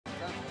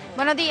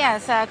Buenos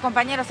días,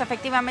 compañeros.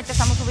 Efectivamente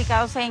estamos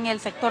ubicados en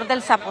el sector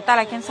del Zapotal,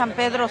 aquí en San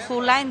Pedro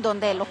Sula, en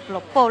donde los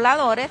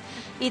pobladores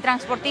y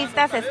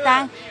transportistas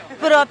están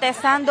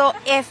protestando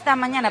esta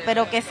mañana.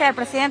 Pero que sea el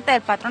presidente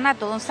del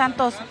patronato, don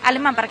Santos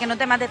Alemán, para que nos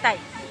dé más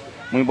detalles.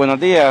 Muy buenos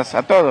días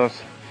a todos.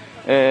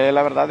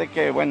 La verdad es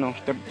que, bueno,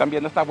 están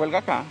viendo esta huelga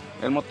acá.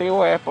 El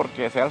motivo es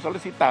porque se ha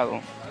solicitado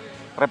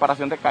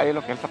reparación de calle,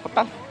 lo que es el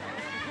Zapotal.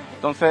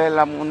 Entonces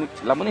la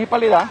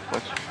municipalidad,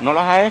 pues, no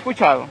los ha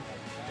escuchado.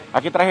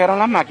 Aquí trajeron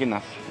las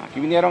máquinas, aquí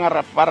vinieron a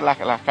rapar las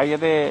calles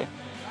de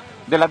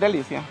las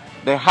Delicias,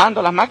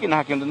 dejando las máquinas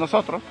aquí donde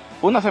nosotros.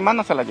 Una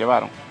semana se las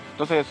llevaron.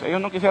 Entonces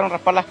ellos no quisieron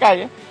raspar las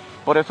calles,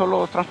 por eso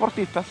los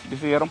transportistas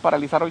decidieron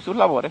paralizar hoy sus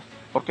labores,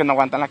 porque no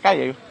aguantan la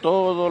calle. Ellos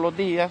todos los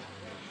días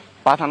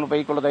pasan los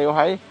vehículos de ellos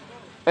ahí.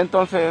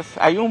 Entonces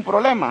hay un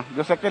problema.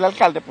 Yo sé que el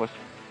alcalde pues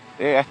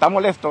está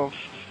molesto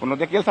con los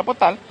de aquí del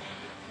Zapotal,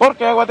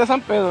 porque Aguas de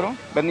San Pedro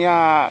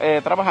venía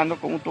trabajando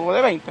con un tubo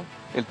de 20,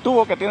 el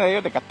tubo que tiene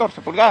ellos de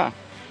 14 pulgadas.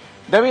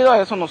 Debido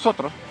a eso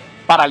nosotros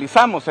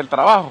paralizamos el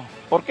trabajo.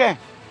 ¿Por qué?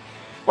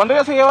 Cuando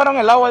ellos se llevaron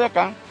el agua de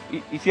acá,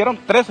 hicieron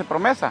 13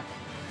 promesas.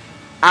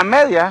 A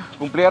media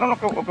cumplieron lo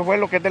que fue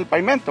lo que es del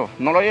pavimento,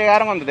 no lo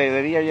llegaron donde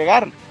debía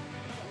llegar.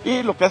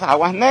 Y lo que es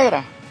aguas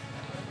negras.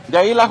 De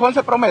ahí las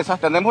 11 promesas,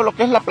 tenemos lo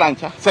que es la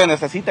plancha, se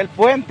necesita el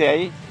puente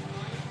ahí.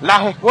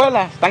 Las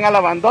escuelas están al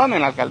abandono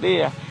en la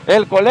alcaldía,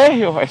 el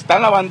colegio está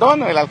en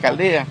abandono en la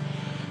alcaldía.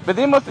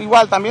 Pedimos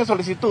igual también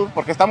solicitud,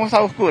 porque estamos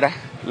a oscuras,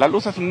 la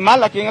luz es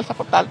mala aquí en el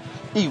Zapotal,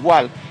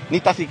 igual, ni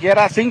tan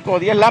siquiera 5 o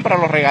 10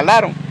 lámparas los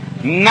regalaron,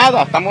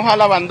 nada, estamos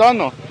al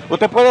abandono.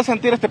 Usted puede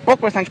sentir este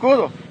poco de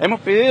zancudo, hemos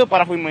pedido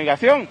para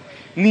fumigación,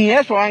 ni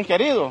eso han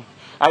querido.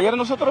 Ayer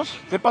nosotros,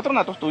 del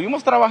patronato,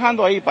 estuvimos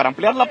trabajando ahí para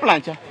ampliar la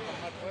plancha.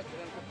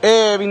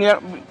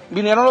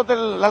 Vinieron los de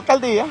la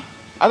alcaldía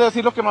a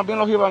decirles que más bien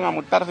los iban a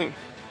multar. Sí.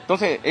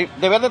 Entonces,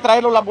 deber de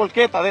traerlos las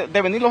volquetas,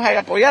 de venirlos a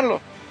apoyarlos,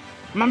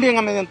 más bien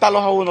a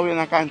mediantarlos a uno bien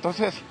acá.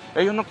 Entonces,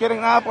 ellos no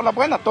quieren nada por la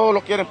buena, todos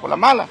lo quieren por la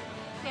mala.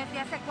 ¿Desde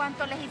hace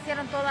cuánto les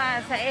hicieron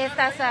todas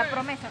estas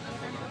promesas?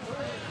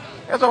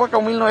 Eso fue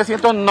con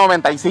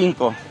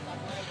 1995.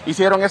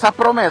 Hicieron esas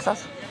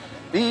promesas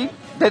y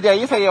desde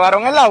ahí se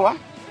llevaron el agua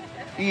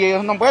y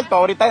ellos no han vuelto.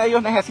 Ahorita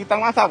ellos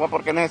necesitan más agua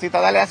porque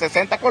necesitan darle a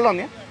 60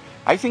 colonias.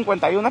 Hay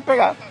 51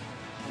 pegadas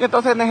y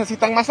entonces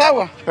necesitan más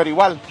agua, pero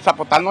igual,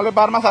 Zapotal no les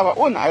va a dar más agua.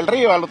 Una, el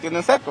río ya lo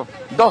tienen seco.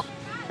 Dos,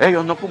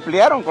 ellos no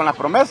cumplieron con las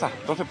promesas,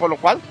 entonces por lo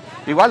cual,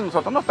 igual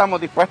nosotros no estamos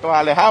dispuestos a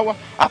darles agua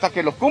hasta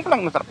que los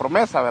cumplan nuestra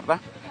promesa, ¿verdad?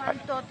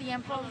 ¿Cuánto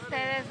tiempo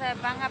ustedes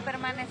van a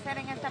permanecer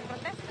en esta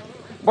protesta?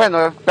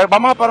 Bueno, pero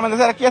vamos a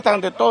permanecer aquí hasta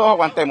donde todos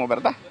aguantemos,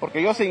 ¿verdad?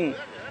 Porque yo sin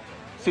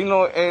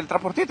el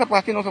transportista,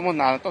 pues aquí no somos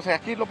nada. Entonces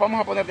aquí los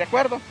vamos a poner de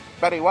acuerdo,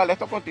 pero igual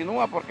esto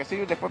continúa porque sí,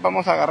 después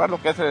vamos a agarrar lo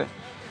que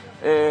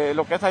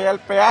es allá el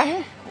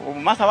peaje, o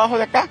más abajo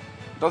de acá.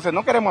 Entonces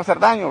no queremos hacer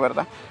daño,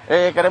 ¿verdad?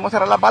 Queremos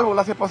cerrar las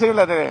válvulas, si es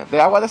posible,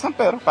 de agua de San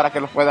Pedro, para que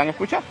los puedan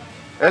escuchar.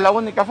 Es la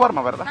única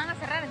forma, ¿verdad? ¿Van a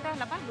cerrar entonces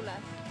las válvulas?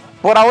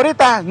 Por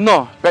ahorita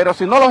no, pero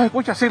si no los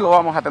escucha sí lo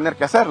vamos a tener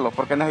que hacerlo,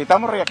 porque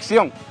necesitamos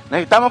reacción.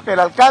 Necesitamos que el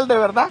alcalde,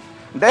 ¿verdad?,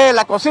 de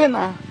la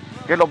cocina,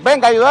 que los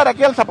venga a ayudar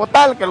aquí al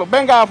Zapotal, que los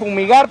venga a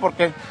fumigar,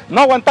 porque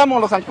no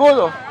aguantamos los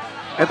zancudos.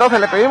 Entonces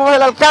le pedimos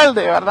al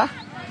alcalde, ¿verdad?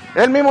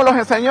 Él mismo los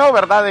enseñó,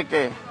 ¿verdad?, de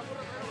que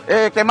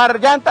quemar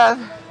llantas,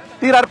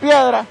 tirar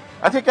piedras.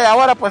 Así que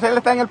ahora pues él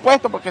está en el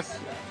puesto porque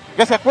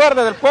que se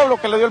acuerde del pueblo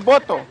que le dio el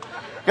voto,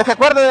 que se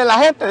acuerde de la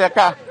gente de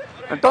acá.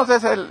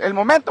 Entonces el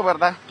momento,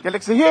 ¿verdad?, que le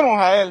exigimos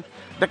a él,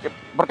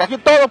 porque aquí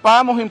todos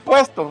pagamos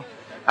impuestos.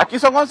 Aquí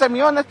son 11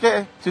 millones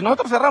que si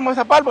nosotros cerramos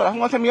esa válvula,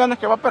 son 11 millones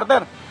que va a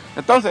perder.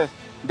 Entonces,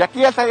 de aquí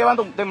él está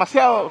llevando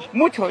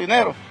mucho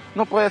dinero.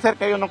 No puede ser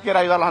que ellos no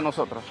quieran ayudarlos a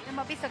nosotros.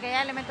 Hemos visto que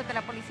ya elementos de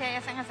la policía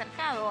ya se han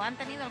acercado. ¿Han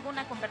tenido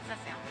alguna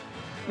conversación?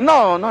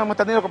 No hemos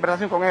tenido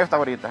conversación con ellos hasta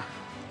ahorita.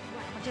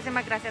 Bueno,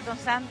 muchísimas gracias, don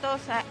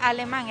Santos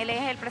Alemán. Él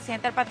es el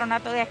presidente del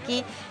patronato de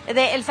aquí,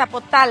 de El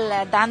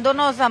Zapotal,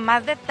 dándonos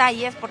más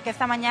detalles porque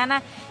esta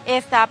mañana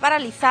está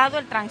paralizado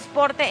el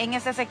transporte en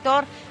ese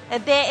sector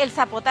de El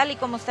Zapotal y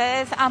como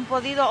ustedes han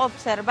podido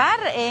observar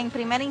en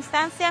primera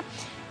instancia,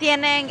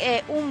 tienen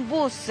un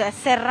bus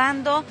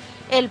cerrando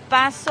el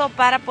paso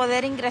para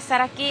poder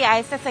ingresar aquí a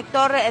este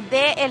sector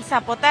de El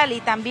Zapotal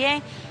y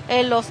también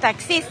los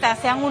taxistas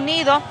se han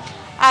unido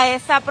a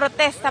esa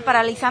protesta,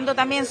 paralizando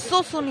también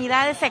sus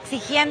unidades,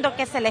 exigiendo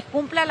que se les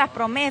cumplan las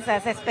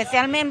promesas,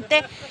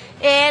 especialmente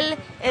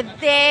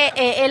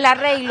el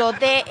arreglo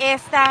de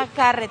esta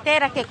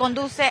carretera que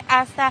conduce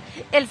hasta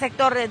el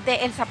sector de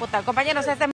El Zapotal. Compañeros,